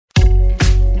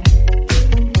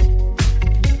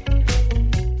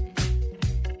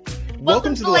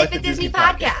Welcome to the Life at Disney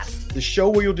podcast, the show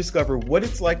where you'll discover what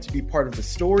it's like to be part of the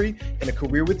story and a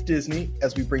career with Disney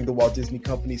as we bring the Walt Disney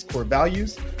Company's core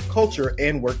values, culture,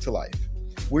 and work to life.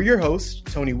 We're your hosts,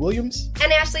 Tony Williams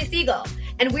and Ashley Siegel,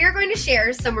 and we're going to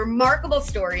share some remarkable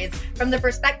stories from the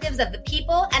perspectives of the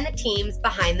people and the teams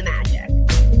behind the magic.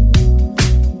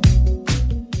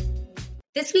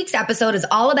 This week's episode is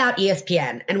all about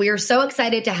ESPN, and we are so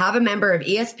excited to have a member of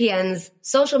ESPN's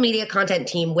social media content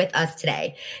team with us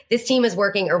today. This team is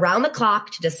working around the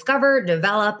clock to discover,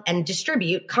 develop, and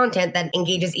distribute content that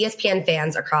engages ESPN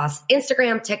fans across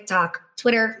Instagram, TikTok,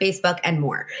 Twitter, Facebook, and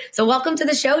more. So welcome to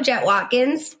the show, Jet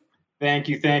Watkins. Thank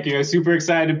you. I'm super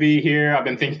excited to be here. I've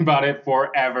been thinking about it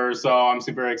forever, so I'm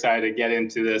super excited to get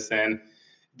into this and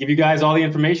give you guys all the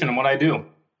information on what I do.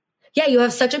 Yeah, you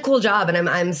have such a cool job, and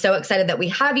I'm so excited that we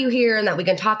have you here and that we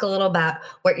can talk a little about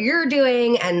what you're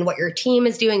doing and what your team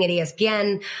is doing at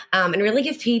ESPN, and really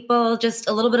give people just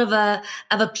a little bit of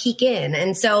a peek in.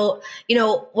 And so,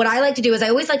 what I like to do is I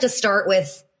always like to start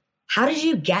with, how did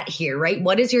you get here, right?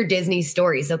 What is your Disney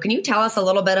story? So can you tell us a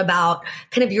little bit about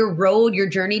kind of your road, your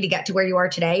journey to get to where you are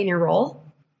today in your role?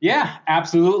 Yeah,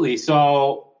 absolutely.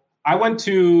 So I went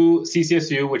to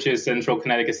CCSU, which is Central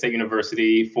Connecticut State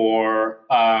University, for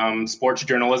sports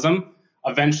journalism.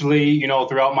 Eventually,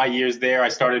 throughout my years there, I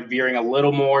started veering a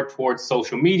little more towards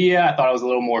social media. I thought it was a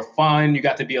little more fun. You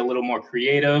got to be a little more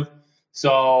creative.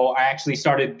 So I actually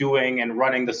started doing and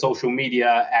running the social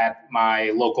media at my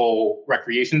local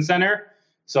recreation center.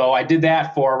 So I did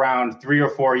that for around 3 or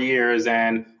 4 years.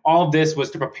 And all of this was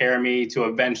to prepare me to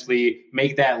eventually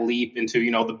make that leap into,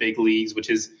 the big leagues, which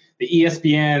is the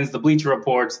ESPNs, the Bleacher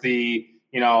Reports,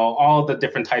 all the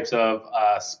different types of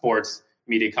sports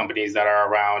media companies that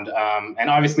are around. And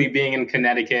obviously being in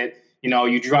Connecticut,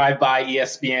 you drive by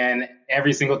ESPN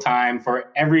every single time.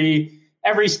 For every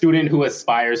student who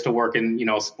aspires to work in,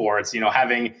 sports,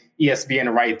 having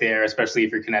ESPN right there, especially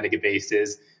if you're Connecticut based,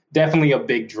 is definitely a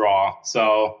big draw.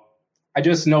 So I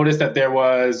just noticed that there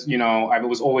was, I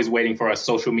was always waiting for a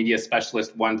social media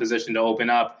specialist one position to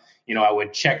open up. I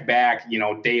would check back,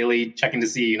 daily, checking to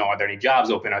see, are there any jobs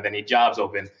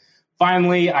open?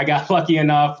 Finally, I got lucky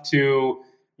enough to,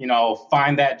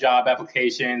 find that job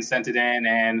application, sent it in,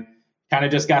 and kind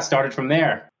of just got started from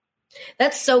there.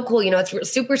 That's so cool.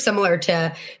 It's super similar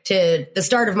to the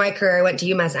start of my career. I went to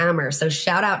UMass Amherst. So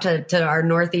shout out to our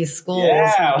Northeast schools.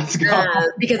 Yeah, let's go.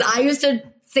 Because I used to,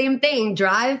 same thing,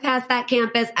 drive past that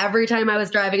campus every time I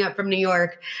was driving up from New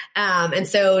York. And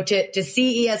so to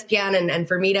see ESPN and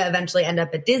for me to eventually end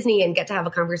up at Disney and get to have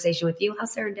a conversation with you, how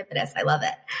serendipitous. I love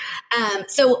it.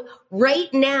 So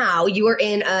right now you are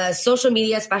in a social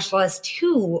media specialist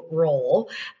 2 role.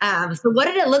 So what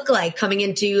did it look like coming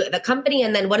into the company?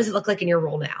 And then what does it look like in your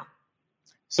role now?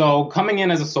 So coming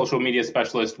in as a social media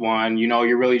specialist 1,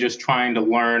 you're really just trying to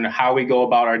learn how we go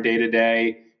about our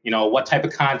day-to-day. What type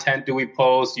of content do we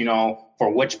post,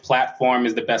 for which platform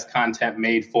is the best content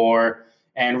made for?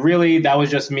 And really, that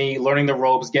was just me learning the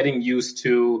ropes, getting used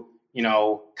to,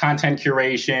 content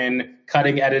curation,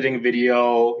 cutting, editing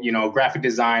video, graphic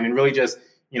design, and really just,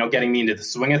 getting me into the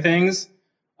swing of things.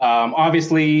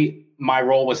 Obviously, my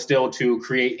role was still to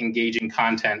create engaging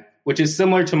content, which is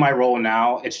similar to my role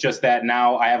now. It's just that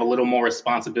now I have a little more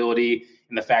responsibility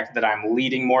in the fact that I'm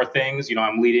leading more things.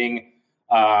 I'm leading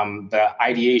the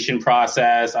ideation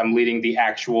process. I'm leading the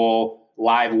actual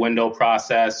live window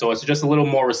process. So it's just a little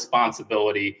more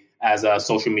responsibility as a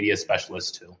social media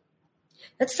specialist too.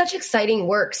 That's such exciting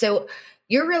work. So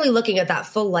you're really looking at that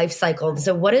full life cycle.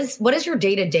 So what does your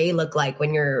day-to-day look like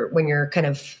when you're kind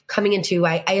of coming into,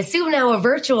 I assume now, a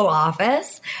virtual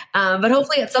office, but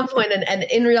hopefully at some point an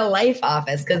in real life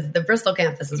office, because the Bristol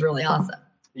campus is really awesome.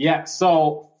 Yeah.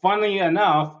 So funnily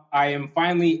enough, I am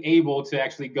finally able to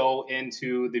actually go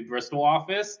into the Bristol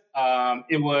office.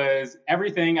 It was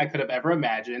everything I could have ever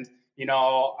imagined.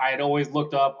 I had always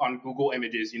looked up on Google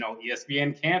Images,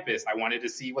 ESPN campus. I wanted to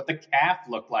see what the CAF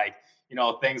looked like,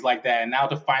 things like that. And now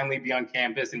to finally be on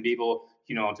campus and be able,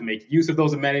 to make use of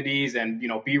those amenities and,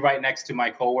 be right next to my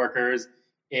coworkers,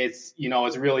 it's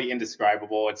really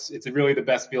indescribable. It's really the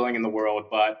best feeling in the world.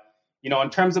 But, in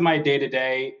terms of my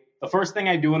day-to-day, the first thing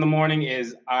I do in the morning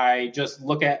is I just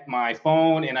look at my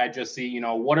phone and I just see,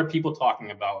 what are people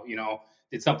talking about?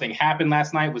 Did something happen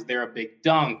last night? Was there a big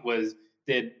dunk?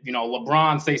 Did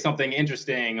LeBron say something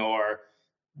interesting? Or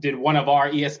did one of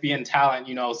our ESPN talent,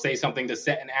 say something to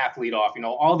set an athlete off?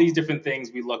 All these different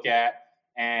things we look at.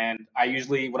 And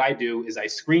what I do is I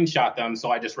screenshot them.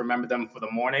 So I just remember them for the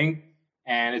morning.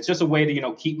 And it's just a way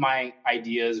to, keep my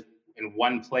ideas in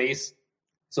one place.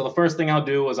 So the first thing I'll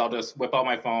do is I'll just whip out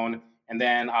my phone and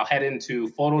then I'll head into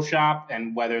Photoshop,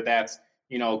 and whether that's,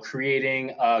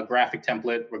 creating a graphic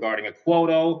template regarding a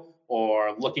quote,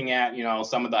 or looking at,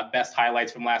 some of the best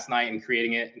highlights from last night and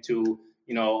creating it into,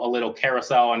 a little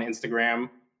carousel on Instagram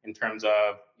in terms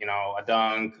of, a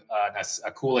dunk,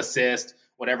 a cool assist,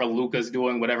 whatever Luka's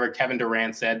doing, whatever Kevin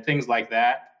Durant said, things like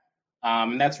that.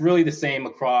 And that's really the same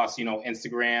across,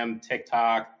 Instagram,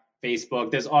 TikTok,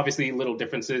 Facebook. There's obviously little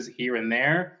differences here and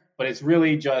there, but it's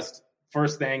really just,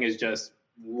 first thing is just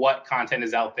what content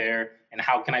is out there and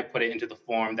how can I put it into the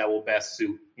form that will best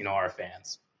suit, our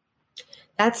fans.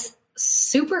 That's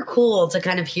super cool to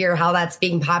kind of hear how that's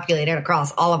being populated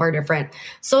across all of our different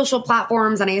social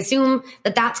platforms. And I assume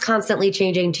that that's constantly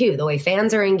changing too. The way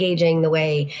fans are engaging, the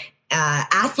way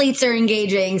athletes are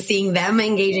engaging, seeing them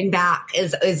engaging back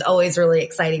is always really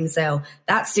exciting. So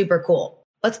that's super cool.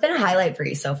 What's been a highlight for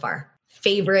you so far?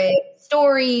 Favorite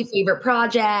story, favorite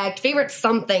project, favorite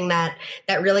something that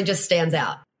really just stands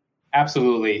out?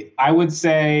 Absolutely. I would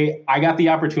say I got the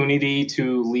opportunity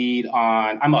to lead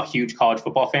on, I'm a huge college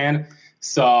football fan.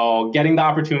 So getting the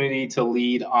opportunity to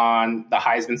lead on the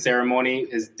Heisman ceremony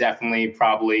is definitely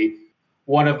probably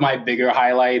one of my bigger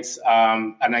highlights.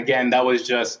 And again, that was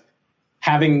just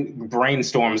having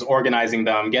brainstorms, organizing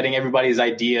them, getting everybody's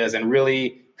ideas and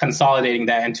really consolidating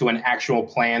that into an actual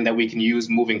plan that we can use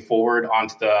moving forward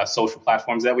onto the social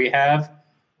platforms that we have.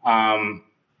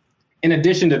 In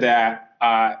addition to that,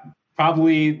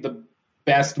 probably the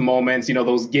best moments,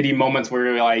 those giddy moments where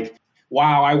you're like,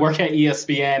 wow, I work at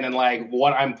ESPN and like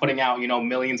what I'm putting out,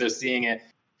 millions are seeing it.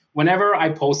 Whenever I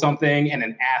post something and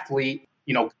an athlete,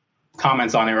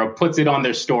 comments on it or puts it on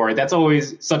their story, that's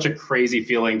always such a crazy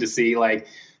feeling to see like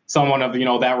someone of,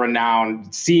 that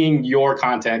renown seeing your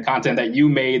content that you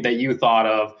made, that you thought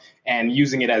of and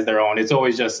using it as their own. It's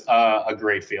always just a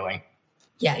great feeling.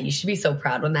 Yeah, you should be so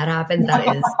proud when that happens.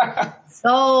 That is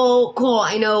so cool.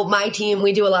 I know my team,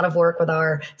 we do a lot of work with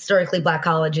our historically Black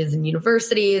colleges and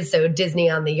universities, so Disney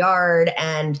on the Yard.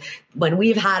 And when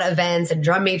we've had events and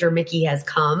Drum Major Mickey has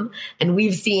come and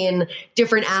we've seen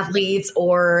different athletes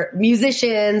or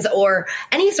musicians or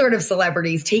any sort of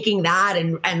celebrities taking that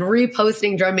and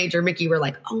reposting Drum Major Mickey, we're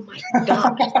like, oh my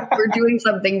gosh, we're doing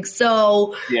something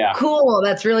so cool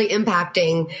that's really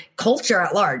impacting culture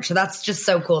at large. So that's just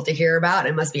so cool to hear about.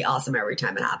 It must be awesome every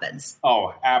time it happens.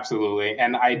 Oh, absolutely.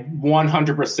 And I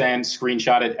 100%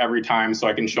 screenshot it every time so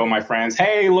I can show my friends,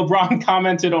 hey, LeBron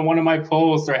commented on one of my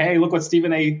posts, or hey, look what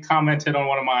Stephen A. commented on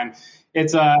one of mine.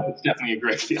 It's definitely a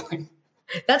great feeling.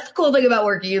 That's the cool thing about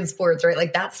working in sports, right?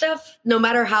 Like that stuff, no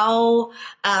matter how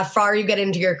far you get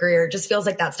into your career, it just feels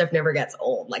like that stuff never gets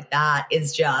old. Like that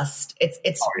is just,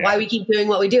 it's why we keep doing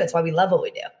what we do. It's why we love what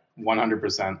we do.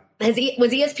 100%.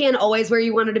 Was ESPN always where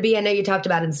you wanted to be? I know you talked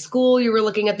about in school, you were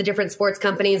looking at the different sports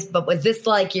companies, but was this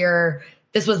like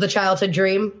this was the childhood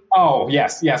dream? Oh,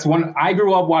 yes. When I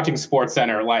grew up watching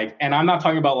SportsCenter, and I'm not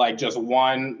talking about just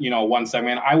one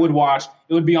segment. I would watch,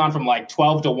 it would be on from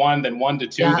 12 to 1, then 1 to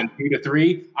 2, then 2 to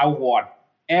 3. I would watch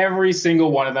every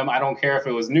single one of them. I don't care if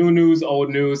it was new news, old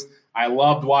news. I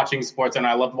loved watching SportsCenter.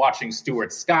 I loved watching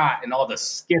Stuart Scott and all the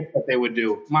skits that they would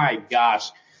do. My gosh,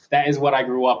 that is what I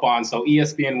grew up on. So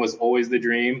ESPN was always the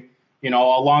dream.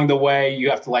 Along the way, you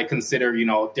have to consider,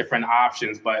 different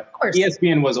options, but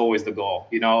ESPN was always the goal.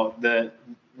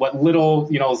 What little,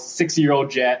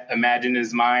 6-year-old Jet imagined in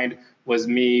his mind was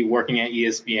me working at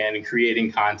ESPN and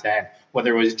creating content,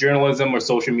 whether it was journalism or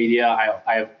social media.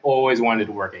 I have always wanted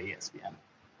to work at ESPN.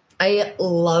 I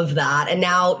love that. And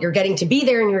now you're getting to be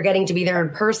there and you're getting to be there in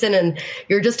person and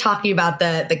you're just talking about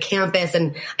the campus.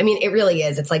 And I mean, it really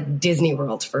is. It's like Disney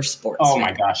World for sports. Oh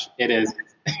my gosh, it is.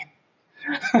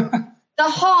 The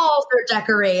halls are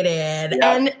decorated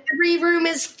and every room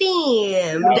is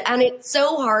themed. And it's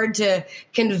so hard to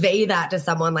convey that to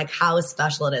someone, like how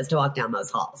special it is to walk down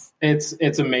those halls.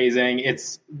 It's amazing.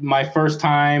 It's my first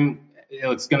time.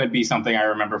 It's going to be something I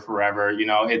remember forever.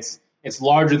 It's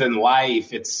larger than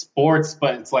life. It's sports,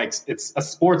 but it's a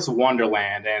sports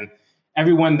wonderland. And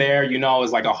everyone there,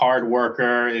 is like a hard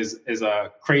worker, is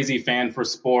a crazy fan for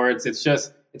sports.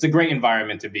 It's a great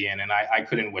environment to be in. And I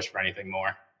couldn't wish for anything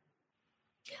more.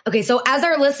 Okay, so as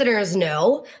our listeners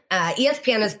know,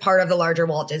 ESPN is part of the larger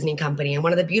Walt Disney Company. And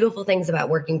one of the beautiful things about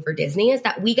working for Disney is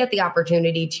that we get the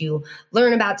opportunity to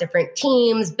learn about different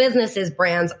teams, businesses,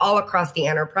 brands all across the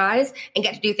enterprise and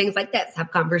get to do things like this,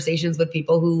 have conversations with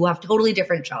people who have totally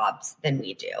different jobs than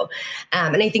we do.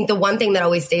 And I think the one thing that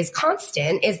always stays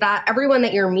constant is that everyone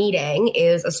that you're meeting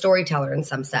is a storyteller in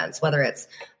some sense, whether it's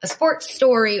a sports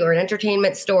story or an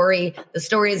entertainment story, the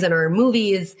stories in our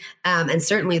movies, and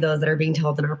certainly those that are being told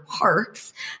involved in our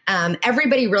parks,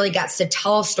 everybody really gets to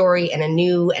tell a story in a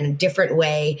new and different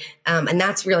way. And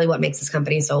that's really what makes this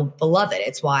company so beloved.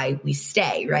 It's why we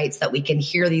stay, right? So that we can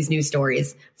hear these new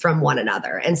stories from one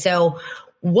another. And so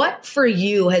what for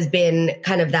you has been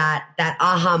kind of that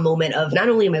aha moment of not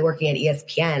only am I working at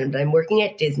ESPN, but I'm working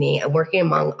at Disney, I'm working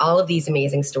among all of these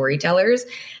amazing storytellers.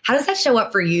 How does that show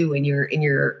up for you in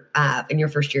your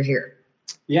first year here?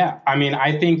 Yeah, I mean,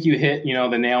 I think you hit,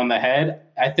 the nail on the head.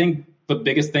 I think the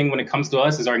biggest thing when it comes to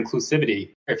us is our inclusivity.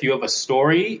 If you have a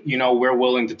story, we're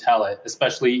willing to tell it,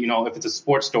 especially, if it's a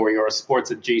sports story or a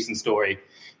sports adjacent story.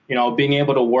 Being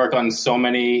able to work on so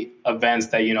many events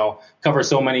that, cover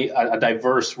so many, a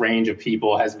diverse range of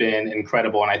people has been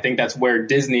incredible. And I think that's where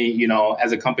Disney,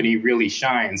 as a company really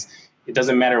shines. It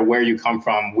doesn't matter where you come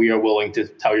from. We are willing to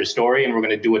tell your story, and we're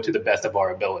going to do it to the best of our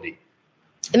ability.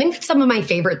 I think some of my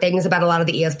favorite things about a lot of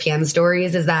the ESPN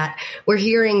stories is that we're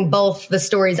hearing both the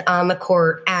stories on the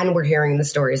court and we're hearing the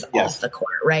stories off the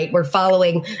court, right? We're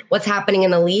following what's happening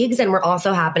in the leagues, and we're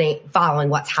also following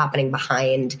what's happening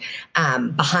behind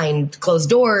closed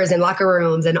doors and locker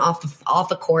rooms and off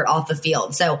the court, off the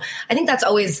field. So I think that's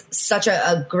always such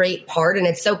a great part. And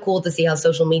it's so cool to see how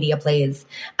social media plays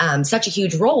such a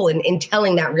huge role in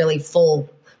telling that really full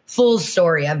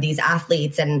story of these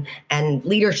athletes and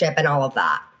leadership and all of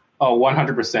that. Oh,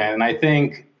 100%. And I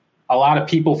think a lot of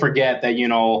people forget that,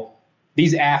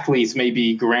 these athletes may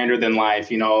be grander than life.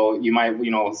 You might,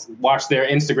 watch their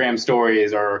Instagram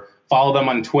stories or follow them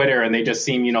on Twitter, and they just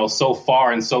seem, so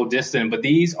far and so distant. But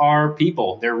these are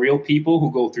people. They're real people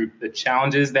who go through the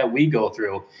challenges that we go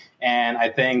through. And I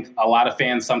think a lot of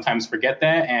fans sometimes forget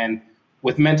that. And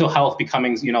with mental health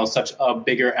becoming, such a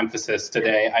bigger emphasis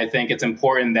today, I think it's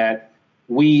important that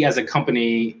we as a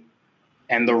company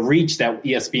and the reach that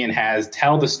ESPN has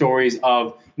tell the stories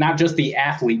of not just the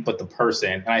athlete, but the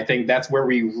person. And I think that's where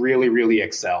we really, really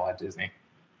excel at Disney.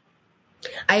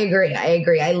 I agree.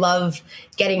 I love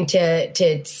getting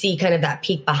to see kind of that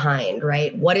peek behind,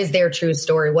 right? What is their true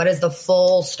story? What is the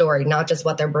full story, not just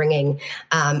what they're bringing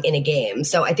in a game?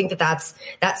 So I think that's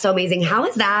so amazing. How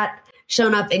has that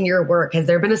shown up in your work? Has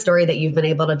there been a story that you've been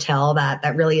able to tell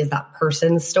that really is that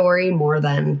person's story more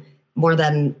than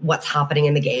what's happening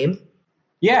in the game?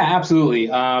 Yeah, absolutely.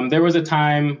 There was a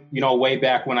time, way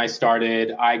back when I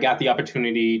started, I got the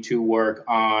opportunity to work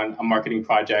on a marketing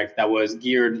project that was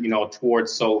geared,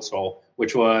 towards social,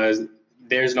 which was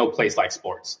There's No Place Like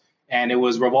Sports. And it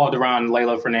was revolved around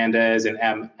Layla Fernandez and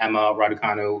Emma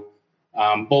Raducanu,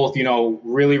 both,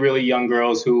 really, really young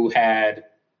girls who had,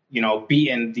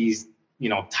 beaten these,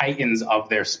 titans of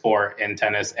their sport in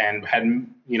tennis and had,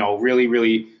 really,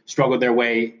 really struggled their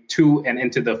way to and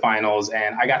into the finals.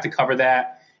 And I got to cover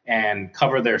that and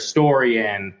cover their story.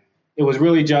 And it was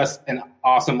really just an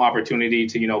awesome opportunity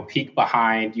to, peek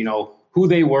behind, who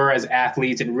they were as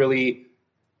athletes and really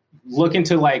look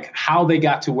into how they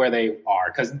got to where they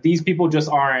are. Because these people just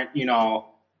aren't,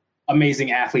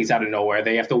 amazing athletes out of nowhere.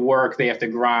 They have to work, they have to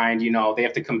grind, they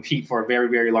have to compete for a very,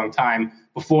 very long time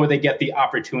before they get the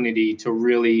opportunity to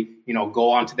really,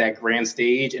 go onto that grand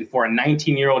stage. And for a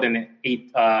 19-year-old and an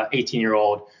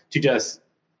 18-year-old to just,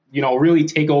 really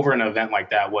take over an event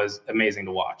like that was amazing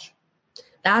to watch.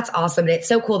 That's awesome. And it's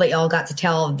so cool that y'all got to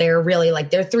tell their really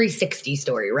their 360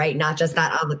 story, right? Not just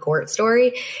that on the court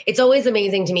story. It's always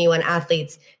amazing to me when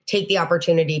athletes take the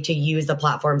opportunity to use the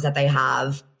platforms that they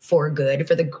have for good,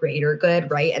 for the greater good,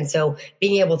 right? And so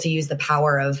being able to use the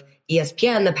power of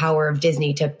ESPN, the power of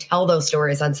Disney to tell those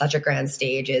stories on such a grand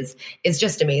stage is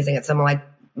just amazing. It's some of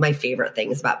my favorite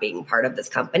things about being part of this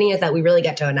company is that we really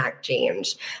get to enact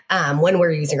change when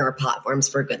we're using our platforms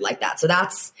for good like that. So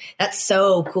that's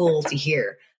so cool to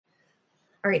hear.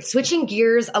 All right, switching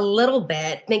gears a little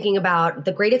bit, thinking about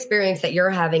the great experience that you're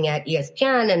having at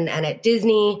ESPN and at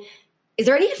Disney. Is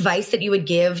there any advice that you would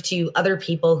give to other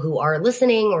people who are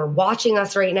listening or watching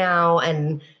us right now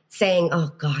and saying,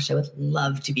 oh gosh, I would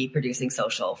love to be producing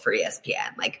social for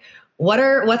ESPN?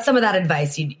 What's some of that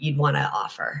advice you'd want to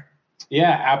offer?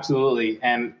 Yeah, absolutely.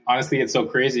 And honestly, it's so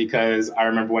crazy because I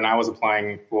remember when I was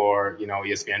applying for,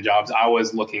 ESPN jobs, I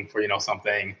was looking for,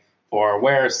 something for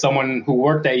where someone who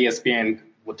worked at ESPN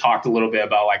would talk a little bit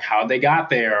about how they got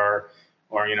there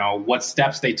or what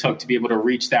steps they took to be able to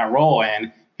reach that role.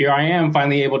 And here I am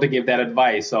finally able to give that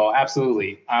advice. So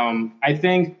absolutely. I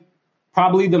think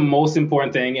probably the most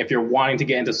important thing if you're wanting to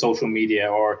get into social media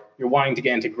or you're wanting to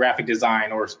get into graphic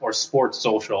design or sports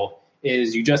social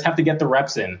is you just have to get the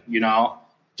reps in,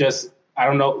 I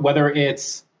don't know whether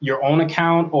it's your own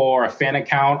account or a fan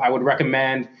account. I would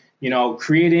recommend,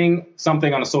 creating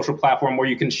something on a social platform where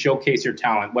you can showcase your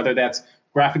talent, whether that's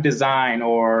graphic design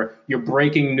or your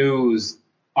breaking news,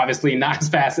 obviously not as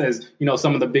fast as,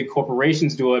 some of the big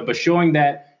corporations do it, but showing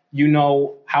that you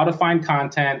know how to find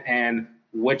content and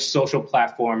which social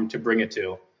platform to bring it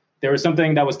to. There was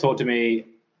something that was told to me,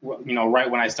 right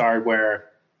when I started where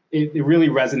it really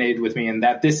resonated with me, and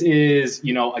that this is,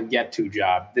 a get-to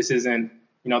job. This isn't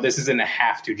a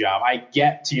have-to job. I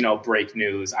get to, break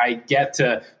news. I get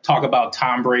to talk about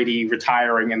Tom Brady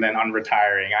retiring and then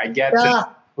unretiring. I get to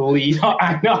lead.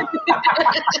 I know.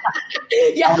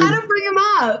 You had to bring him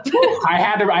up. I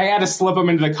had to slip him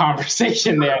into the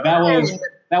conversation there.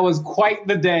 That was quite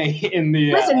the day in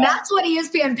the. Listen, that's what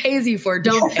ESPN pays you for,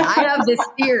 don't they? I have this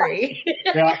theory.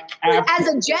 Yeah, as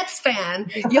a Jets fan,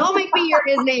 y'all make me hear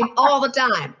his name all the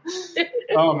time.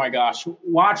 Oh my gosh,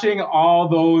 watching all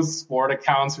those sport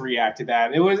accounts react to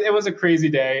that, it was a crazy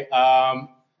day.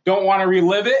 Don't want to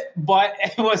relive it, but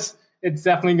it's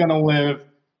definitely going to live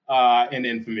in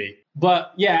infamy.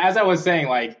 But yeah, as I was saying,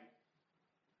 like,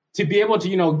 to be able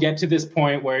to get to this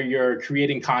point where you're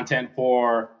creating content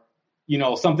for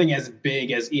something as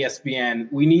big as ESPN,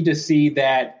 we need to see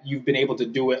that you've been able to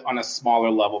do it on a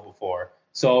smaller level before.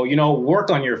 So,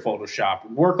 work on your Photoshop,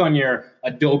 work on your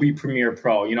Adobe Premiere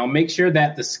Pro, make sure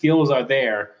that the skills are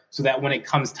there so that when it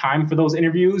comes time for those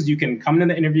interviews, you can come to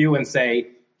the interview and say,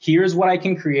 here's what I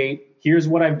can create. Here's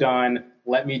what I've done.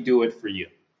 Let me do it for you.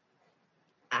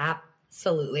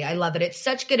 Absolutely. I love it. It's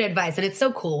such good advice. And it's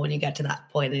so cool when you get to that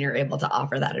point and you're able to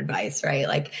offer that advice, right?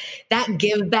 Like that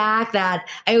give back, that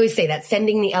I always say that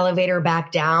sending the elevator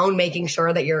back down, making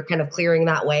sure that you're kind of clearing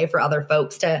that way for other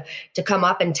folks to come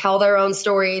up and tell their own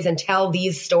stories and tell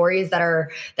these stories that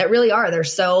really are,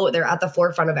 they're at the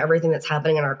forefront of everything that's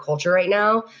happening in our culture right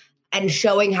now. And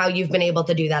showing how you've been able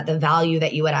to do that, the value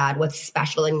that you would add, what's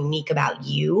special and unique about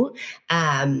you.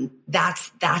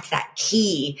 That's that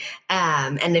key.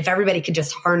 And if everybody could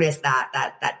just harness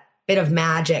that bit of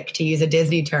magic, to use a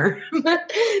Disney term,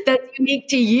 that's unique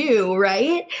to you,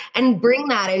 right? And bring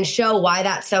that and show why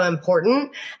that's so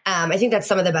important. I think that's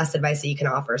some of the best advice that you can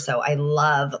offer. So I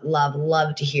love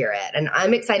to hear it. And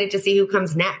I'm excited to see who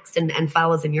comes next and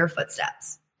follows in your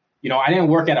footsteps. I didn't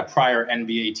work at a prior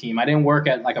NBA team. I didn't work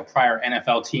at like a prior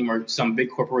NFL team or some big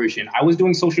corporation. I was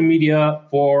doing social media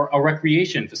for a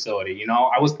recreation facility.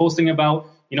 I was posting about,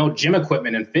 gym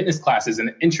equipment and fitness classes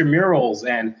and intramurals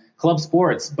and club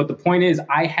sports. But the point is,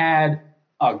 I had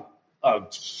a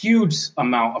huge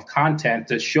amount of content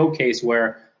to showcase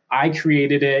where I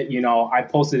created it. I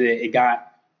posted it. It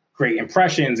got great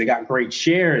impressions. It got great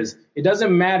shares. It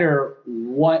doesn't matter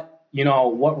what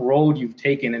road you've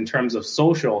taken in terms of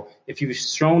social. If you've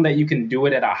shown that you can do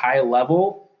it at a high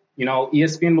level,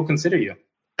 ESPN will consider you.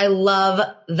 I love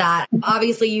that.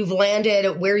 Obviously, you've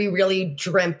landed where you really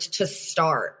dreamt to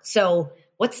start. So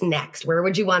what's next? Where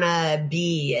would you want to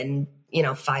be in,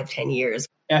 5-10 years?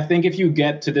 I think if you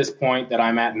get to this point that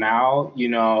I'm at now,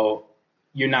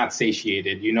 you're not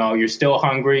satiated. You're still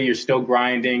hungry. You're still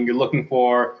grinding. You're looking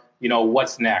for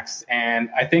what's next. And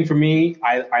I think for me,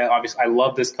 I obviously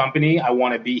love this company. I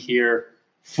want to be here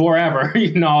forever.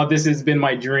 This has been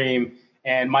my dream.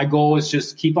 And my goal is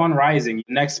just keep on rising.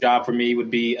 Next job for me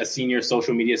would be a senior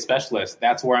social media specialist.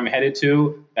 That's where I'm headed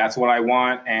to. That's what I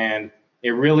want. And it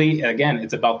really, again,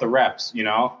 it's about the reps,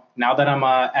 Now that I'm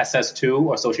a SS2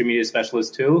 or social media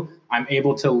specialist 2, I'm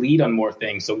able to lead on more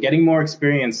things. So getting more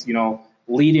experience,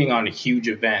 leading on huge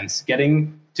events,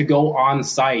 getting to go on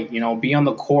site, be on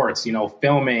the courts,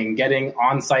 filming, getting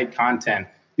on site content.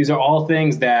 These are all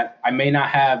things that I may not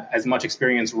have as much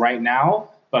experience right now,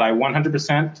 but I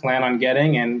 100% plan on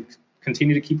getting and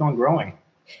continue to keep on growing.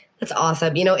 That's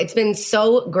awesome. It's been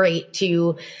so great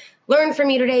to learn from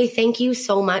you today. Thank you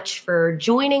so much for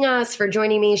joining us, for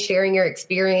joining me, sharing your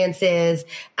experiences.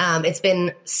 It's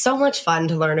been so much fun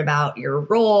to learn about your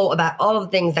role, about all of the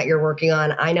things that you're working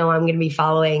on. I know I'm going to be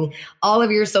following all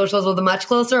of your socials with a much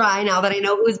closer eye now that I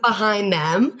know who's behind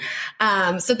them.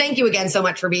 So thank you again so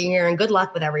much for being here, and good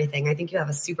luck with everything. I think you have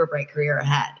a super bright career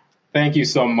ahead. Thank you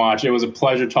so much. It was a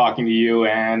pleasure talking to you,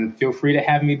 and feel free to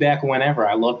have me back whenever.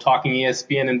 I love talking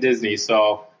ESPN and Disney,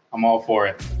 so I'm all for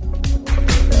it.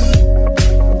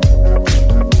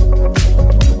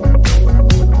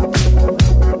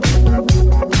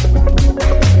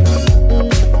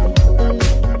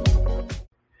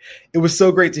 It was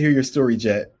so great to hear your story,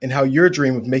 Jet, and how your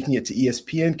dream of making it to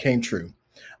ESPN came true.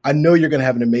 I know you're going to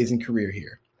have an amazing career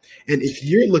here. And if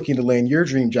you're looking to land your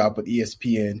dream job with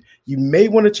ESPN, you may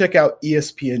want to check out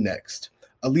ESPN Next,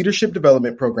 a leadership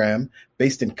development program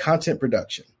based in content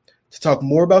production. To talk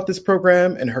more about this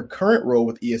program and her current role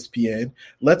with ESPN,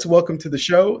 let's welcome to the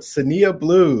show, Sania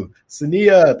Blue.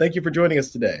 Sania, thank you for joining us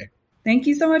today. Thank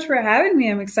you so much for having me.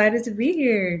 I'm excited to be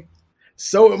here.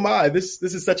 So am I. This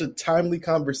is such a timely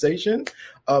conversation.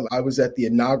 I was at the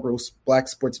inaugural Black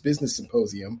Sports Business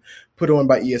Symposium put on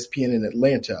by ESPN in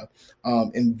Atlanta.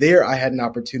 And there I had an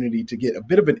opportunity to get a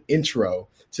bit of an intro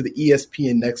to the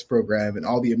ESPN Next program and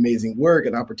all the amazing work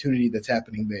and opportunity that's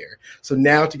happening there. So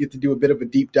now to get to do a bit of a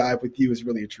deep dive with you is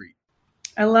really a treat.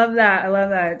 I love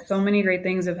that. So many great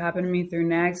things have happened to me through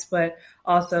Next, but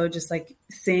also just like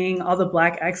seeing all the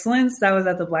Black excellence that was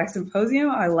at the Black Symposium.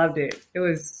 I loved it. It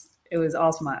was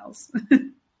all smiles.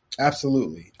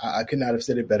 Absolutely. I could not have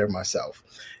said it better myself.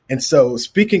 And so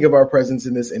speaking of our presence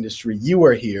in this industry, you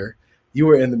are here. You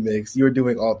were in the mix. You were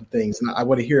doing all the things. And I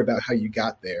want to hear about how you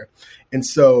got there. And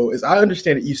so as I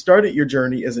understand it, you started your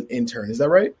journey as an intern. Is that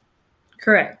right?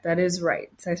 Correct. That is right.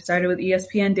 So I started with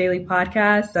ESPN Daily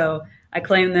Podcast. So I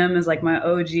claim them as like my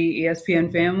OG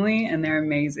ESPN family, and they're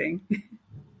amazing.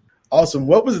 Awesome.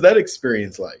 What was that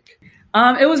experience like?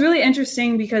 It was really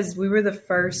interesting because we were the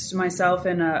first, myself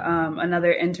and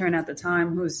another intern at the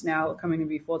time, who's now coming to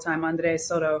be full-time, Andres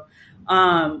Soto.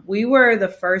 We were the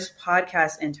first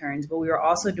podcast interns, but we were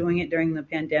also doing it during the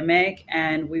pandemic,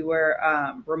 and we were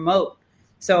remote.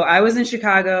 So I was in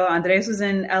Chicago, Andres was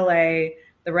in LA.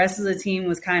 The rest of the team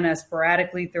was kind of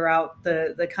sporadically throughout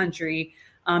the country.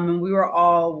 And we were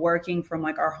all working from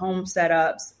like our home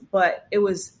setups, but it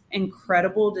was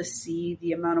incredible to see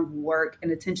the amount of work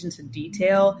and attention to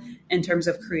detail in terms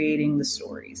of creating the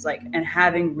stories, like, and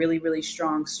having really, really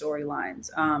strong storylines.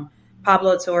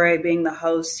 Pablo Torre being the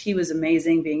host, he was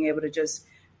amazing, being able to just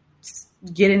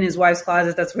get in his wife's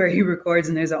closet. That's where he records,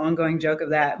 and there's an ongoing joke of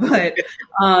that. But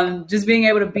just being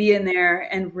able to be in there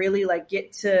and really like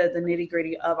get to the nitty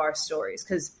gritty of our stories,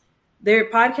 because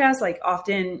their podcasts, like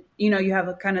often, you have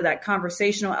a kind of that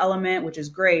conversational element, which is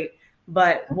great.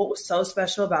 But what was so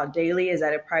special about Daily is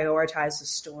that it prioritized the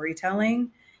storytelling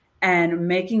and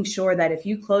making sure that if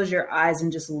you close your eyes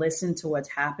and just listen to what's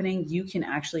happening, you can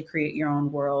actually create your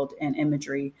own world and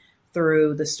imagery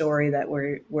through the story that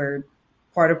we're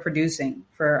part of producing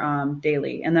for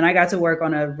Daily. And then I got to work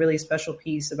on a really special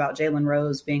piece about Jalen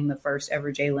Rose being the first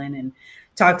ever Jalen, and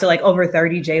talked to like over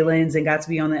 30 Jalens and got to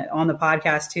be on the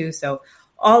podcast too. So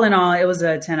all in all, it was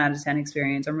a 10 out of 10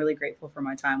 experience. I'm really grateful for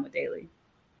my time with Daily.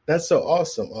 That's so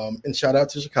awesome. And shout out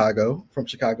to Chicago, from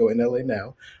Chicago in LA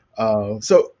now.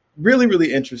 So really,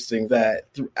 really interesting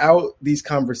that throughout these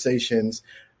conversations,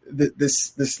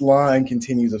 this line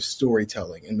continues of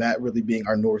storytelling, and that really being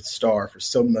our North Star for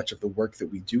so much of the work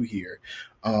that we do here.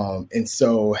 And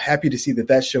so happy to see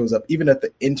that shows up even at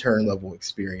the intern level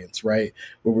experience, right?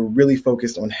 Where we're really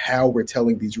focused on how we're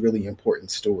telling these really important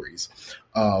stories.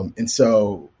 And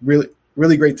so really,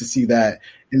 really great to see that.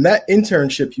 And that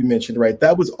internship you mentioned, right?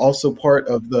 That was also part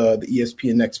of the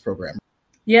ESPN Next program.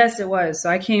 Yes, it was. So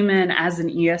I came in as an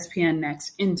ESPN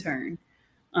Next intern.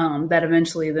 That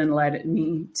eventually then led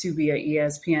me to be an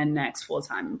ESPN Next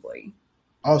full-time employee.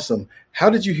 Awesome. How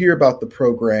did you hear about the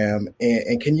program?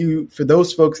 And can you, for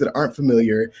those folks that aren't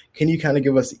familiar, can you kind of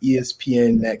give us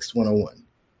ESPN Next 101?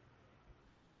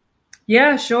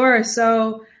 Yeah, sure.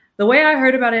 So the way I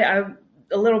heard about it,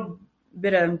 a little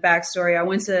bit of backstory. I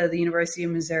went to the University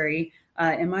of Missouri,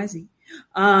 MIZ.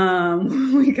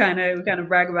 We kind of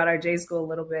brag about our J school a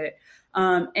little bit.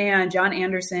 And John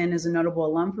Anderson is a notable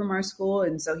alum from our school.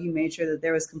 And so he made sure that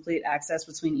there was complete access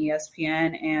between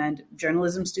ESPN and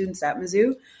journalism students at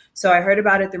Mizzou. So I heard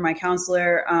about it through my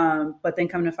counselor, but then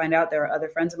come to find out there are other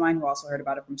friends of mine who also heard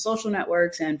about it from social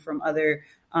networks and from other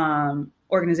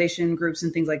organization groups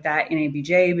and things like that,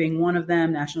 NABJ being one of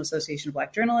them, National Association of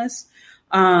Black Journalists.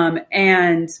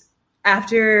 And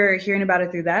after hearing about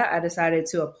it through that, I decided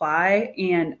to apply,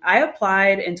 and I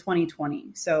applied in 2020.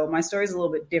 So my story is a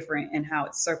little bit different in how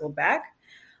it's circled back.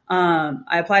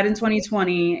 I applied in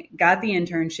 2020, got the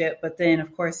internship, but then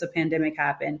of course the pandemic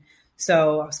happened.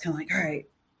 So I was kind of like, all right,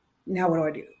 now what do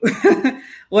I do?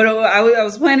 I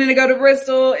was planning to go to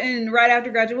Bristol and right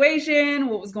after graduation,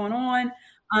 what was going on?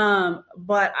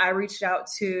 But I reached out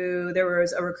there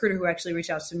was a recruiter who actually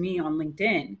reached out to me on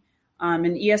LinkedIn. And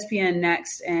ESPN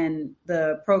Next and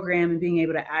the program and being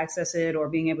able to access it or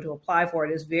being able to apply for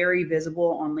it is very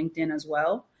visible on LinkedIn as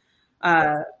well.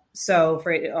 So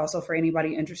for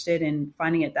anybody interested in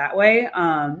finding it that way.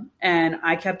 And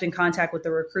I kept in contact with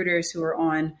the recruiters who were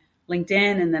on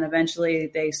LinkedIn, and then eventually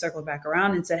they circled back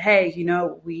around and said, hey,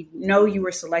 we know you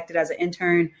were selected as an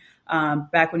intern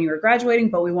back when you were graduating,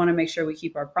 but we want to make sure we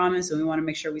keep our promise, and we want to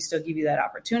make sure we still give you that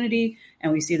opportunity.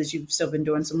 And we see that you've still been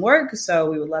doing some work. So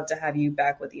we would love to have you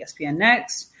back with ESPN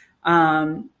Next.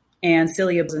 And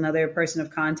Celia was another person of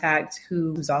contact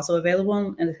who's also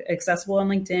available and accessible on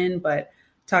LinkedIn, but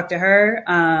talked to her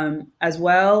as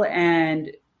well.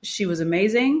 And she was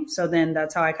amazing. So then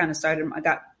that's how I kind of started. I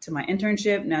got to my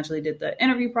internship, naturally did the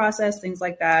interview process, things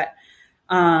like that.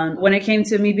 When it came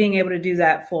to me being able to do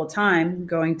that full time,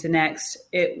 going to Next,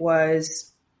 it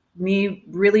was me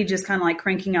really just kind of like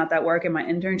cranking out that work in my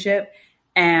internship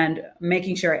and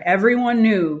making sure everyone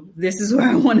knew this is where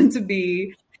I wanted to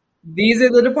be. These are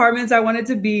the departments I wanted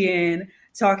to be in,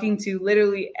 talking to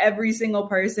literally every single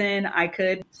person I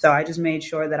could. So I just made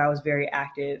sure that I was very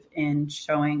active in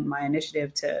showing my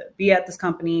initiative to be at this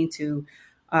company, to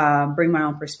bring my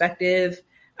own perspective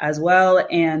as well.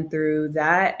 And through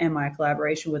that and my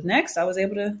collaboration with Next, I was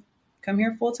able to come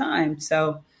here full time.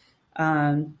 So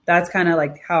that's kind of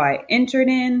like how I entered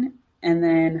in. And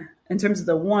then in terms of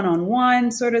the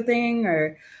one-on-one sort of thing,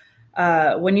 or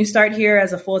when you start here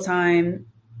as a full-time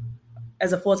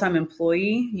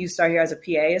employee, you start here as a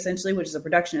PA essentially, which is a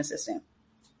production assistant.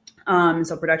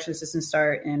 So production assistants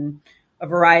start in a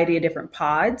variety of different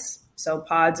pods. So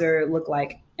pods look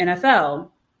like NFL,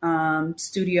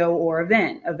 studio or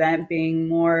event being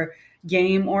more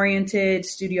game oriented,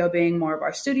 studio being more of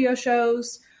our studio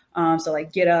shows. So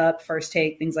like Get Up, First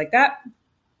Take, things like that.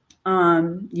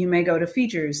 You may go to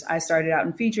features. I started out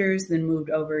in features, then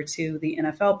moved over to the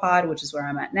NFL pod, which is where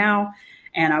I'm at now.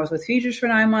 And I was with features for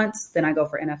 9 months. Then I go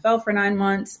for NFL for 9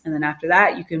 months. And then after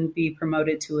that, you can be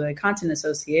promoted to a content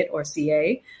associate or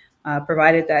CA,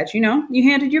 provided that, you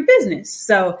handled your business.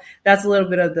 So that's a little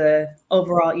bit of the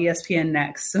overall ESPN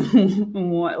Next,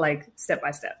 like step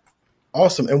by step.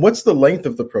 Awesome. And what's the length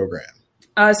of the program?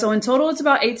 So in total, it's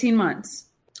about 18 months.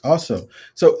 Awesome.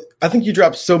 So I think you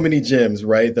dropped so many gems,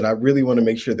 right, that I really want to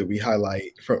make sure that we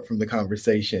highlight from the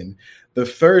conversation. The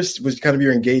first was kind of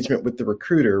your engagement with the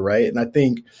recruiter, right? And I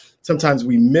think sometimes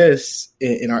we miss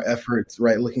in our efforts,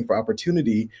 right, looking for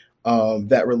opportunity,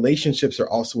 that relationships are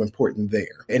also important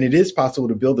there. And it is possible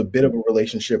to build a bit of a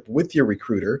relationship with your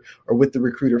recruiter or with the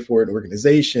recruiter for an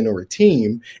organization or a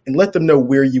team and let them know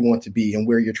where you want to be and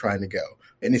where you're trying to go.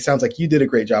 And it sounds like you did a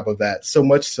great job of that, so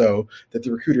much so that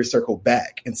the recruiter circled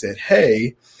back and said,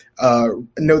 hey, I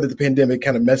know that the pandemic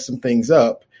kind of messed some things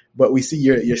up, but we see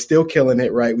you're still killing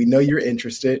it, right? We know you're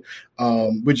interested.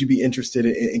 Would you be interested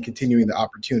in continuing the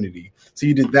opportunity? So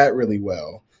you did that really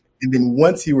well. And then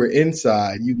once you were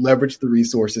inside, you leveraged the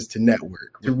resources to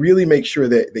network, to really make sure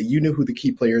that you knew who the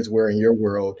key players were in your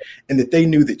world and that they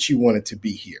knew that you wanted to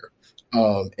be here.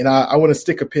 And I want to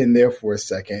stick a pin there for a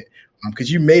second,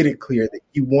 because you made it clear that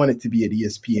you wanted to be at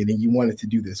ESPN and you wanted to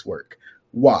do this work.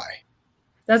 Why?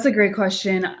 That's a great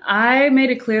question. I made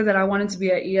it clear that I wanted to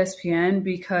be at ESPN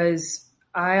because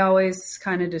I always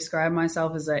kind of describe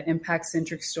myself as an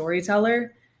impact-centric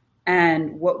storyteller.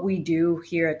 And what we do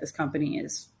here at this company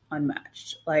is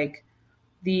unmatched. Like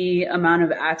the amount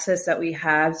of access that we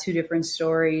have to different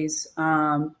stories,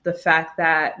 the fact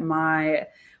that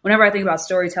whenever I think about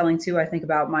storytelling too, I think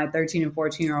about my 13 and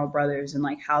 14-year-old brothers and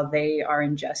like how they are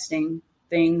ingesting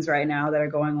things right now that are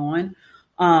going on.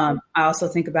 I also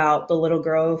think about the little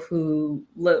girl who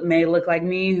may look like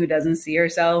me, who doesn't see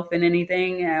herself in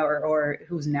anything or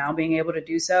who's now being able to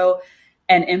do so.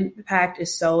 And impact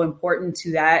is so important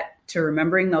to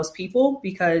remembering those people,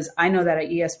 because I know that at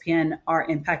ESPN, our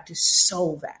impact is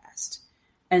so vast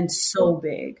and so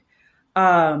big.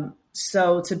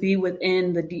 So to be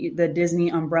within the Disney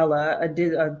umbrella,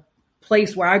 a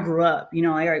place where I grew up,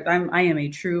 I am a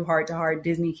true heart-to-heart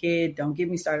Disney kid. Don't get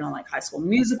me started on like High School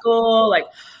Musical, like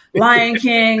Lion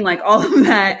King, like all of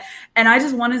that. And I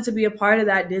just wanted to be a part of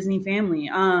that Disney family.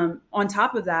 On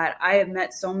top of that, I have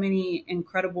met so many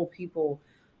incredible people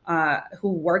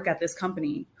who work at this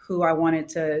company who I wanted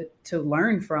to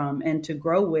learn from and to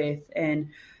grow with. And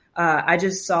I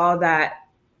just saw that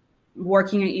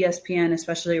working at ESPN,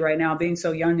 especially right now, being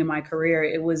so young in my career,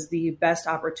 it was the best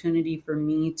opportunity for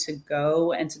me to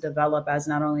go and to develop as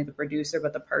not only the producer,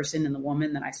 but the person and the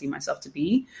woman that I see myself to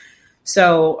be.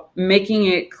 So making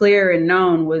it clear and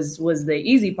known was the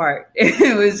easy part.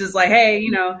 It was just like, hey,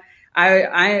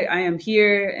 I am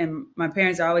here, and my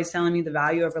parents are always telling me the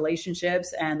value of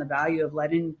relationships and the value of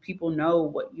letting people know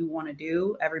what you want to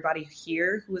do. Everybody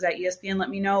here who was at ESPN let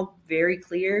me know very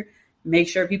clear, make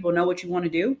sure people know what you want to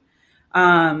do.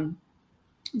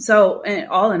 So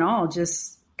all in all,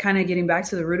 just kind of getting back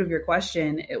to the root of your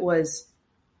question, it was,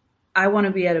 I want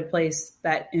to be at a place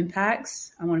that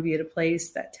impacts. I want to be at a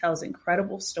place that tells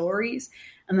incredible stories.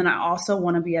 And then I also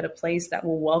want to be at a place that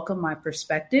will welcome my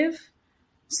perspective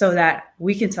so that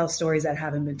we can tell stories that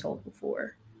haven't been told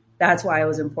before. That's why it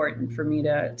was important for me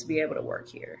to be able to work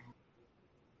here.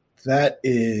 That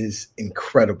is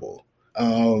incredible.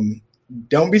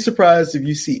 Don't be surprised if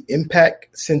you see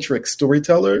impact-centric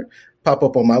storyteller pop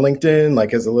up on my LinkedIn,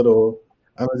 like as a little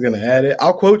I was gonna add it.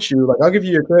 I'll quote you. Like I'll give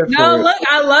you your credit No, for it. look,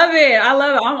 I love it. I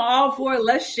love it. I'm all for it.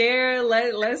 Let's share.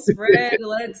 Let's spread.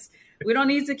 We don't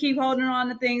need to keep holding on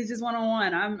to things just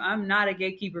one-on-one. I'm not a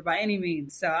gatekeeper by any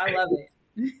means, so I love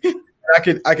it.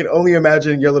 I can only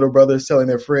imagine your little brothers telling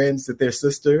their friends that their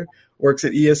sister works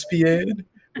at ESPN,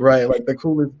 right? Like the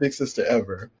coolest big sister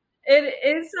ever.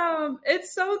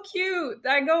 It's so cute.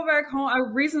 I go back home. I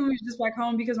recently was just back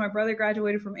home because my brother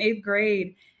graduated from 8th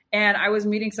grade, and I was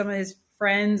meeting some of his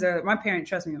friends. My parents,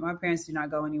 trust me, my parents do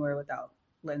not go anywhere without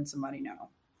letting somebody know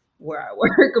where I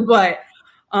work. But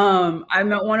I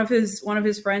met one of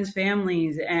his friends'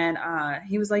 families, and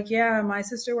he was like, "Yeah, my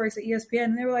sister works at ESPN,"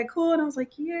 and they were like, "Cool," and I was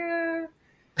like, "Yeah."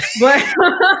 But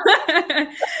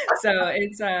so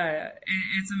it's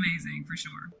amazing for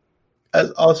sure.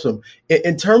 That's awesome.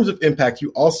 In terms of impact,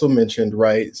 you also mentioned,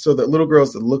 right, so that little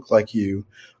girls that look like you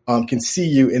can see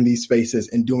you in these spaces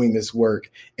and doing this work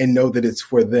and know that it's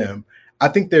for them. I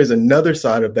think there's another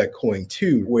side of that coin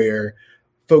too, where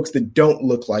folks that don't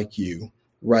look like you,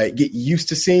 right, get used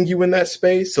to seeing you in that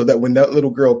space so that when that little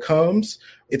girl comes,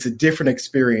 it's a different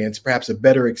experience, perhaps a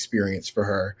better experience for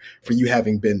her, for you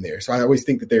having been there. So I always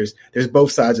think that there's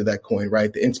both sides of that coin,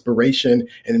 right? The inspiration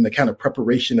and then the kind of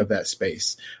preparation of that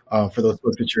space for those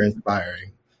folks that you're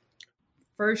inspiring.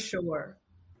 For sure.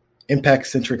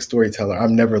 Impact-centric storyteller.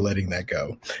 I'm never letting that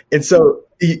go. And so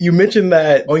you mentioned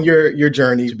that on your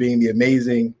journey to being the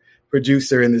amazing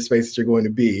producer in the space that you're going to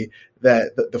be,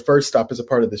 that the first stop as a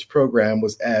part of this program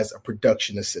was as a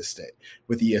production assistant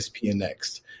with ESPN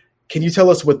Next. Can you tell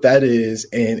us what that is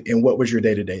and what was your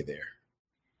day-to-day there?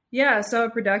 Yeah, so a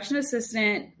production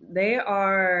assistant, they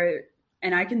are,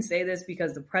 and I can say this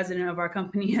because the president of our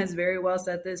company has very well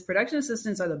said this, production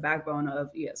assistants are the backbone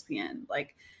of ESPN.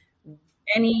 Like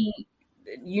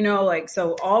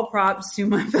so all props to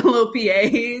my fellow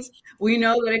PAs. We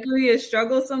know that it can be a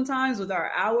struggle sometimes with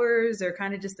our hours or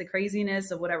kind of just the craziness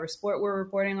of whatever sport we're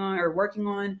reporting on or working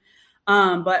on.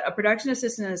 But a production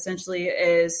assistant essentially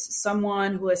is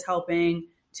someone who is helping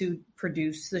to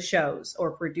produce the shows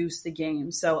or produce the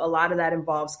games. So a lot of that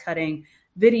involves cutting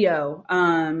video.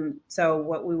 So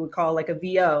what we would call like a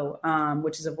VO,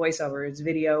 which is a voiceover. It's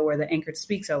video where the anchor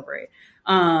speaks over it.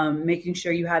 Making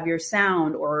sure you have your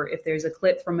sound, or if there's a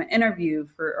clip from an interview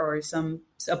or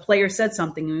a player said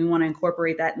something and we want to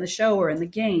incorporate that in the show or in the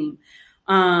game.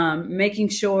 Making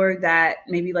sure that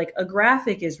maybe like a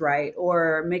graphic is right,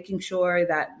 or making sure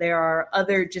that there are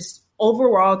other just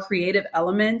overall creative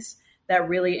elements that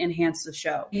really enhance the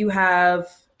show. You have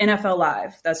NFL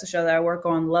Live. That's the show that I work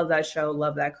on. Love that show.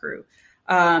 Love that crew.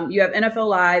 You have NFL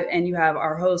Live, and you have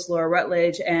our host, Laura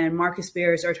Rutledge, and Marcus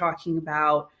Spears are talking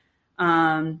about,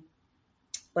 are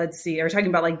talking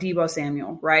about like Deebo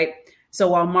Samuel, right? So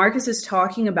while Marcus is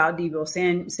talking about Deebo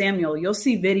Samuel, you'll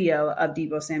see video of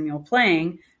Deebo Samuel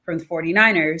playing from the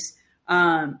 49ers.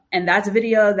 And that's a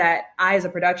video that I, as a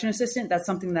production assistant, that's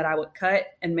something that I would cut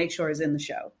and make sure is in the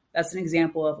show. That's an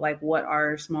example of like what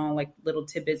our small, like little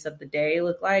tidbits of the day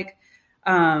look like.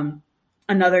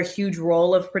 Another huge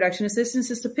role of production assistants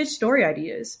is to pitch story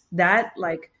ideas. That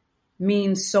like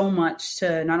means so much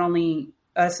to not only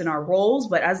us in our roles,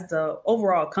 but as the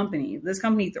overall company. This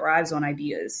company thrives on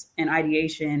ideas and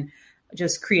ideation,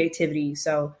 just creativity.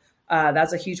 So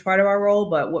that's a huge part of our role.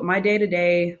 But what my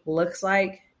day-to-day looks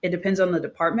like, it depends on the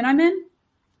department I'm in.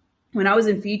 When I was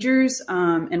in features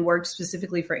and worked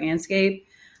specifically for Anscape,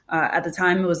 at the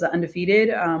time it was the Undefeated.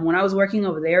 When I was working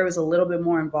over there, it was a little bit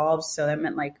more involved. So that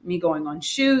meant like me going on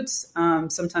shoots,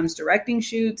 sometimes directing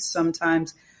shoots,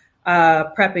 sometimes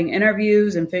prepping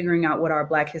interviews and figuring out what our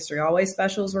Black History Always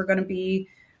specials were going to be.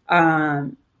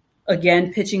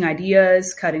 Again, pitching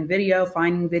ideas, cutting video,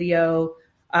 finding video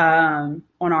on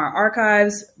our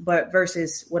archives, but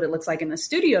versus what it looks like in the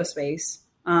studio space.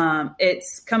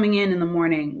 It's coming in the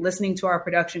morning, listening to our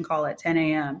production call at 10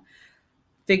 a.m.,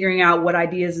 figuring out what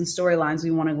ideas and storylines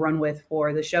we want to run with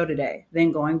for the show today,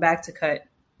 then going back to cut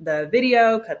the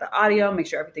video, cut the audio, make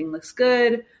sure everything looks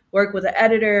good, work with the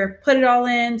editor, put it all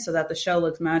in so that the show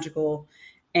looks magical.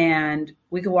 And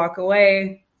we could walk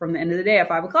away from the end of the day at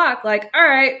 5 o'clock, like, all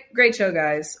right, great show,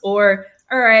 guys. Or,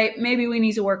 all right, maybe we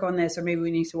need to work on this, or maybe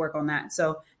we need to work on that.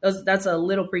 So that's a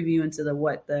little preview into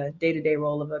what the day-to-day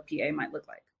role of a PA might look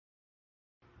like.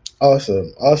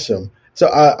 Awesome. So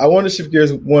I want to shift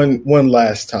gears one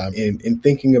last time in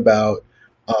thinking about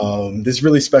this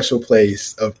really special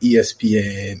place of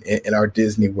ESPN in our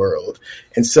Disney world.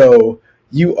 And so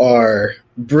you are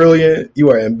brilliant, you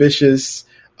are ambitious,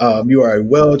 you are a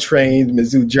well-trained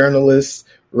Mizzou journalist,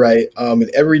 right? And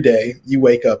every day you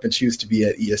wake up and choose to be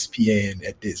at ESPN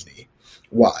at Disney.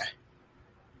 Why?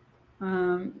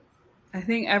 I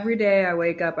think every day I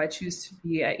wake up, I choose to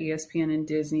be at ESPN and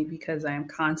Disney because I am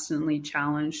constantly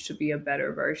challenged to be a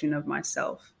better version of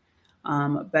myself,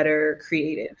 a better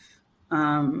creative.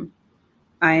 Um,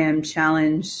 I am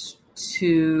challenged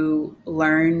to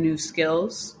learn new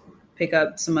skills, pick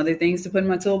up some other things to put in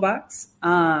my toolbox.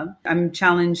 I'm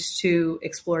challenged to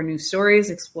explore new stories,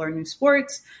 explore new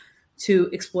sports, to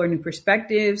explore new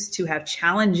perspectives, to have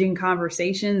challenging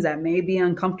conversations that may be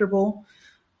uncomfortable.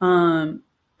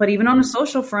 But even on a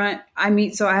social front, I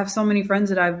have so many friends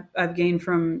that I've gained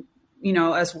from,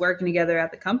 us working together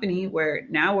at the company, where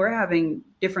now we're having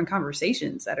different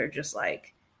conversations that are just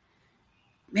like,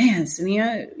 man,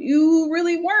 Sania, you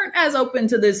really weren't as open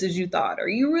to this as you thought, or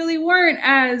you really weren't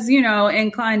as,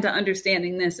 inclined to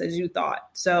understanding this as you thought.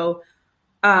 So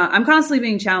I'm constantly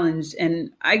being challenged, and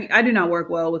I do not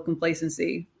work well with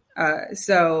complacency.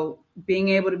 So being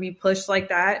able to be pushed like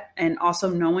that, and also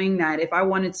knowing that if I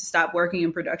wanted to stop working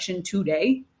in production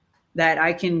today, that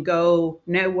I can go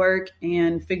network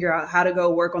and figure out how to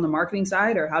go work on the marketing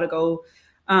side, or how to go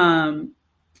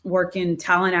work in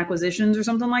talent acquisitions or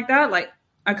something like that. Like,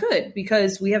 I could,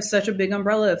 because we have such a big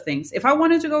umbrella of things. If I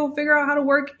wanted to go figure out how to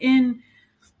work in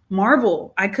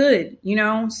Marvel, I could,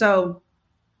 So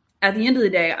at the end of the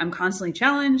day, I'm constantly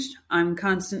challenged. I'm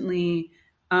constantly,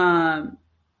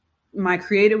 my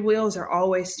creative wheels are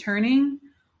always turning.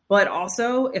 But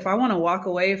also, if I want to walk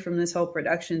away from this whole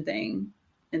production thing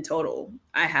in total,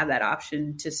 I have that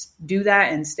option to do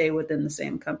that and stay within the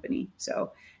same company.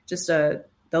 So just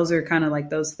those are kind of like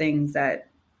those things that.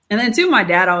 And then too, my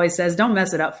dad always says, don't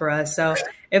mess it up for us. So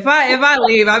if I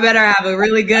leave, I better have a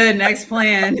really good next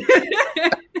plan.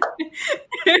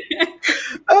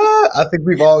 I think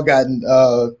we've all gotten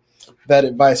that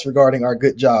advice regarding our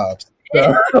good jobs.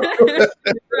 So.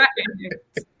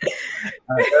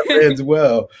 As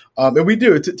well. And we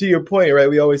do, to your point, right?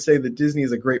 We always say that Disney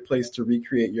is a great place to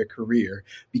recreate your career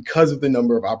because of the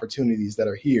number of opportunities that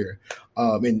are here.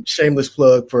 And shameless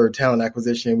plug for talent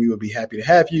acquisition, we would be happy to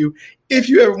have you. If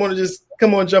you ever want to just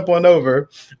come on, jump on over.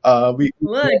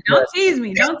 Look, don't tease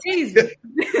me. Don't tease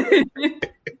me.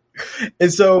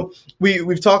 And so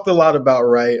we've talked a lot about,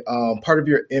 right, part of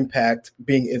your impact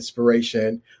being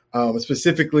inspiration,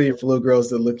 specifically for little girls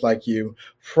that look like you,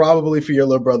 probably for your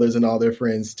little brothers and all their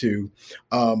friends too.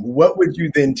 What would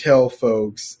you then tell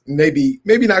folks, maybe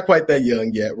not quite that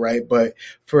young yet, right, but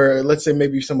for, let's say,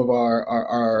 maybe some of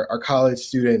our college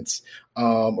students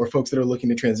or folks that are looking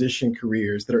to transition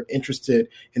careers, that are interested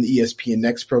in the ESPN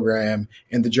Next program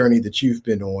and the journey that you've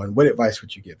been on? What advice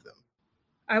would you give them?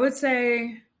 I would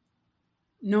say,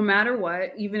 no matter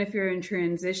what, even if you're in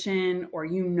transition, or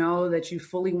that you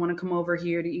fully want to come over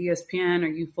here to ESPN, or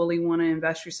you fully want to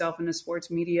invest yourself into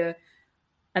sports media,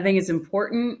 I think it's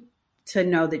important to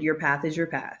know that your path is your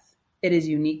path. It is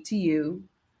unique to you.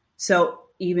 So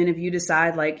even if you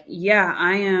decide like, yeah,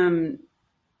 I am,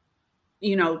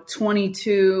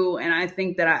 22, and I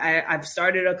think that I've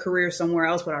started a career somewhere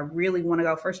else, but I really want to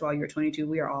go. First of all, you're 22.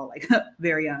 We are all like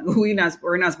very young. We're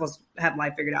not supposed to have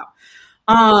life figured out.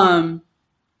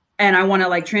 And I want to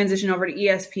like transition over to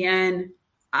ESPN.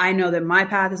 I know that my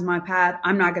path is my path.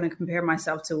 I'm not going to compare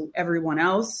myself to everyone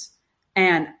else.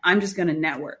 And I'm just going to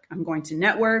network. I'm going to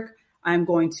network. I'm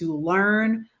going to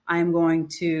learn. I'm going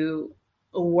to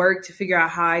work to figure out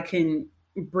how I can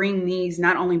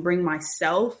not only bring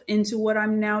myself into what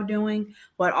I'm now doing,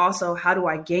 but also how do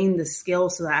I gain the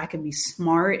skills so that I can be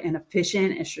smart and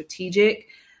efficient and strategic.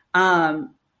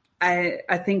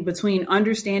 I think between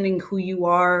understanding who you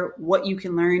are, what you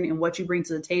can learn, and what you bring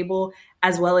to the table,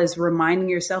 as well as reminding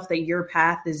yourself that your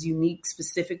path is unique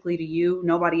specifically to you.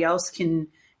 Nobody else can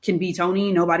be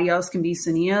Tony. Nobody else can be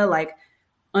Sania. Like,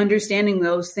 understanding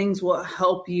those things will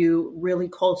help you really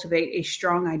cultivate a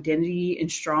strong identity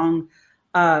and strong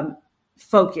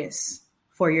focus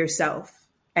for yourself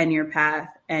and your path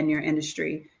and your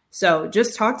industry. So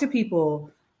just talk to people.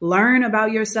 Learn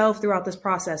about yourself throughout this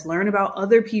process. Learn about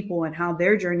other people and how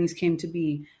their journeys came to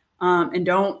be. And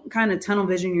don't kind of tunnel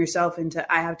vision yourself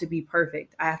into, I have to be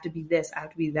perfect. I have to be this. I have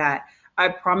to be that. I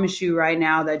promise you right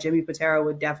now that Jimmy Patera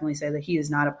would definitely say that he is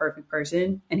not a perfect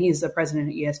person, and he is the president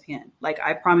of ESPN. Like,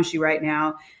 I promise you right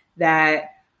now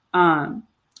that,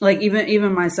 like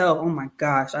even myself, oh my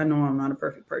gosh, I know I'm not a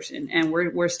perfect person, and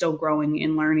we're still growing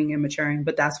and learning and maturing,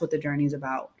 but that's what the journey is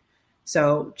about.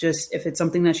 So just, if it's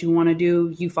something that you want to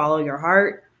do, you follow your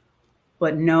heart,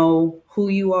 but know who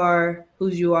you are,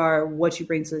 whose you are, what you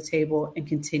bring to the table, and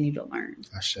continue to learn.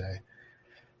 Ashe.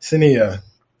 Sania,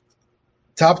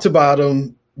 top to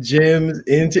bottom, gems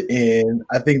end to end.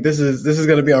 I think this is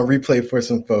going to be on replay for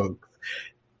some folks.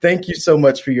 Thank you so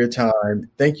much for your time.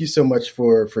 Thank you so much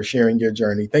for sharing your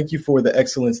journey. Thank you for the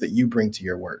excellence that you bring to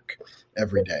your work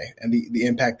every day and the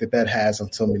impact that has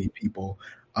on so many people.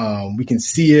 We can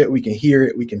see it, we can hear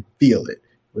it, we can feel it,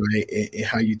 right, in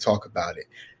how you talk about it.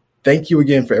 Thank you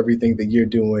again for everything that you're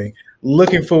doing.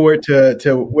 Looking forward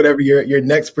to whatever your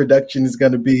next production is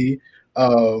going to be,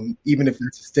 even if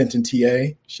it's a stint in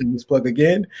TA. Shameless plug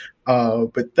again.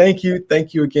 But thank you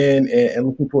again, and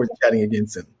looking forward to chatting again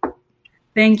soon.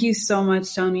 Thank you so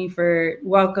much, Tony, for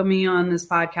welcoming me on this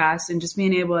podcast and just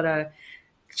being able to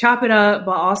chop it up,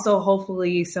 but also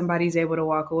hopefully somebody's able to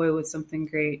walk away with something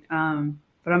great.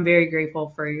 But I'm very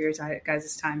grateful for your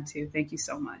guys' time too. Thank you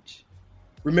so much.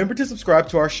 Remember to subscribe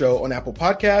to our show on Apple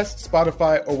Podcasts,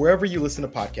 Spotify, or wherever you listen to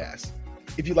podcasts.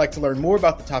 If you'd like to learn more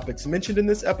about the topics mentioned in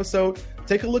this episode,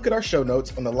 take a look at our show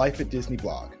notes on the Life at Disney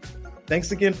blog.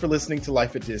 Thanks again for listening to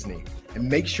Life at Disney, and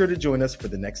make sure to join us for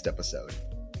the next episode.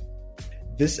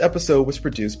 This episode was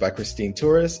produced by Christine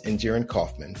Torres and Jaron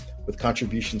Kaufman, with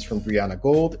contributions from Brianna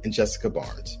Gold and Jessica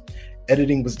Barnes.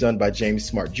 Editing was done by James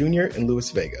Smart Jr. and Louis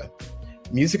Vega.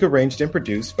 Music arranged and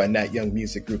produced by Nat Young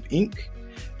Music Group, Inc.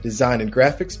 Design and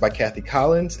graphics by Kathy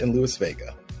Collins and Louis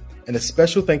Vega. And a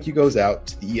special thank you goes out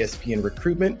to the ESPN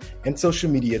recruitment and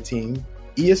social media team,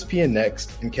 ESPN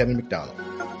Next, and Kevin McDonald.